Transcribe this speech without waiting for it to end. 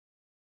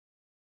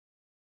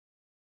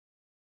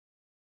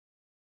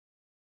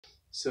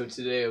So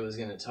today I was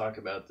going to talk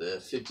about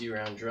the 50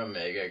 round drum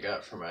mag I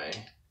got for my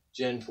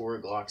Gen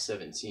 4 Glock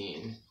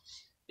 17.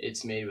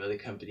 It's made by the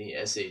company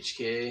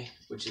SHK,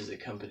 which is a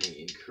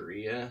company in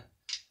Korea,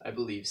 I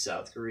believe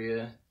South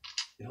Korea.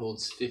 It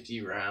holds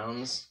 50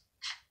 rounds,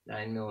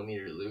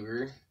 9mm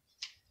Luger,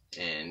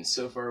 and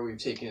so far we've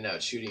taken it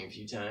out shooting a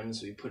few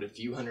times. We put a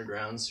few hundred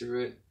rounds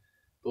through it,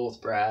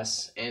 both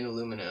brass and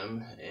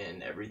aluminum,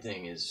 and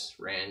everything is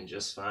ran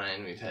just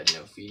fine. We've had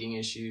no feeding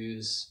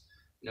issues,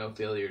 no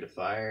failure to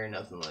fire,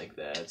 nothing like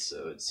that.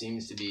 So it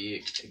seems to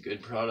be a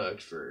good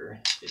product for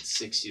its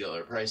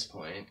 $60 price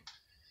point.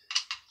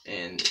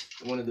 And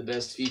one of the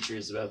best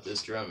features about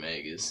this drum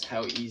mag is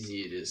how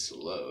easy it is to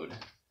load.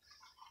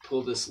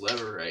 Pull this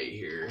lever right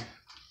here,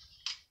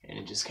 and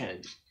it just kind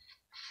of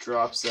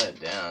drops that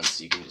down,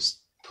 so you can just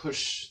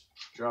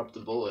drop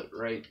the bullet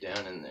right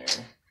down in there.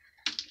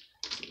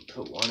 So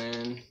put one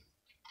in,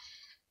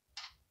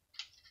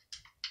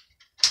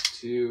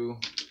 two.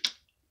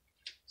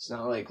 It's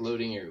not like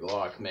loading your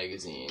Glock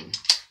magazine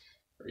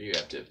where you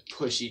have to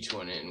push each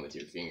one in with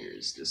your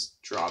fingers.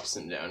 Just drops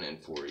them down in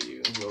for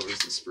you, lowers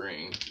the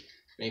spring,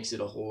 makes it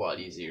a whole lot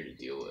easier to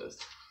deal with.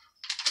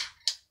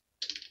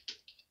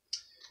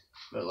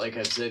 But like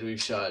I've said,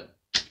 we've shot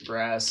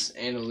brass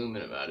and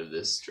aluminum out of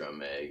this drum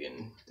mag,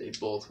 and they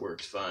both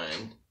worked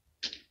fine.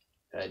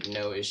 Had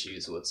no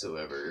issues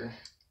whatsoever.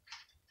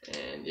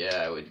 And yeah,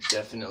 I would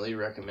definitely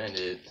recommend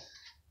it.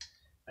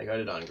 I got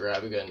it on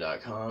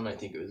grabagun.com. I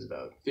think it was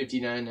about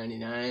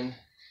 $59.99,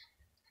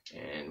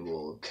 and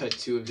we'll cut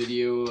to a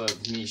video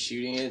of me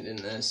shooting it in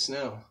the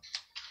snow.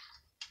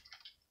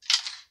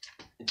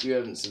 If you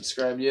haven't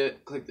subscribed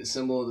yet, click the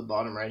symbol in the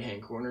bottom right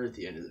hand corner at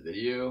the end of the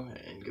video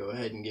and go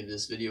ahead and give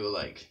this video a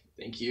like.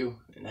 Thank you,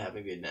 and have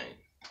a good night.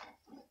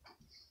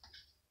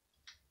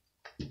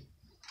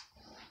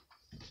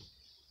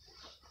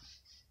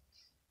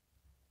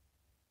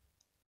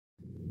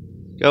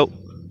 Go.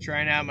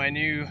 Trying out my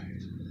new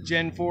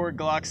Gen 4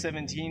 Glock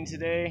 17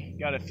 today.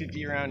 Got a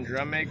 50 round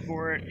drum mag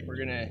for it. We're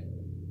gonna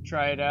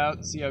try it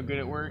out, see how good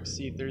it works,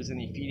 see if there's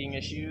any feeding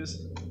issues.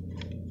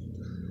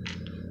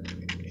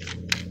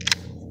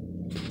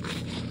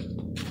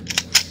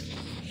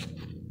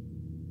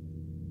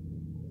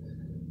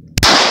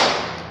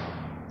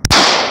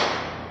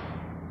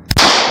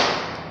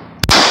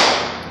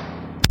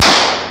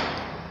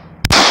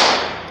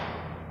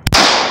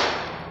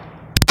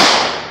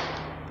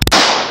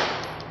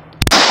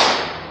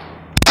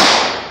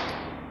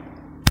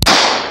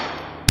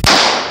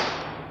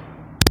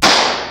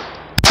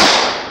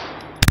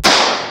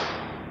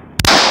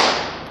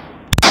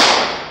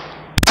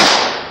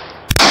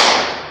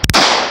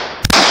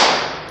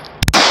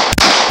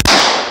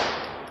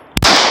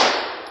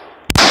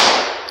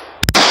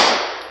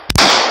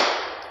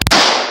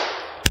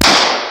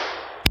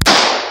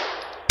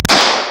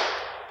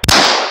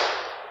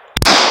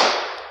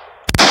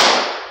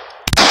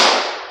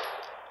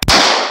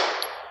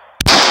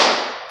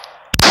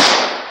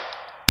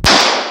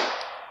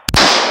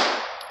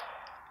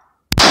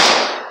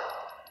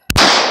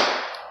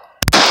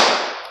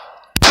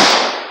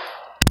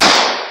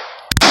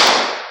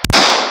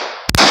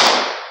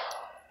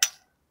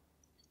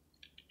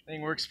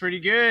 Thing works pretty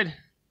good.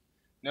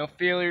 No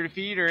failure to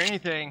feed or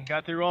anything.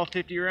 Got through all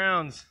 50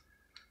 rounds.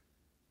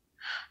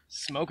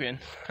 Smoking.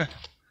 All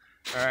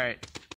right.